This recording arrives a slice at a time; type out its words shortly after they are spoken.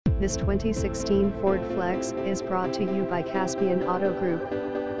This 2016 Ford Flex is brought to you by Caspian Auto Group.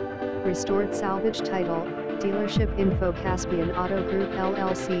 Restored salvage title, dealership info Caspian Auto Group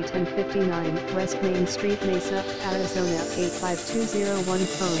LLC 1059 West Main Street Mesa, Arizona 85201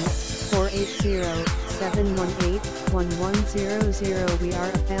 phone, 480-718-1100 We are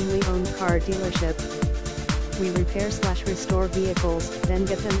a family-owned car dealership. We repair/restore vehicles, then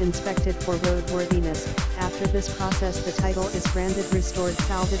get them inspected for roadworthiness. After this process the title is granted restored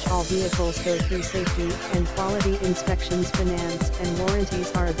salvage. All vehicles go through safety and quality inspections. Finance and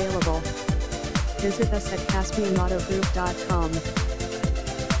warranties are available. Visit us at caspianautogroup.com.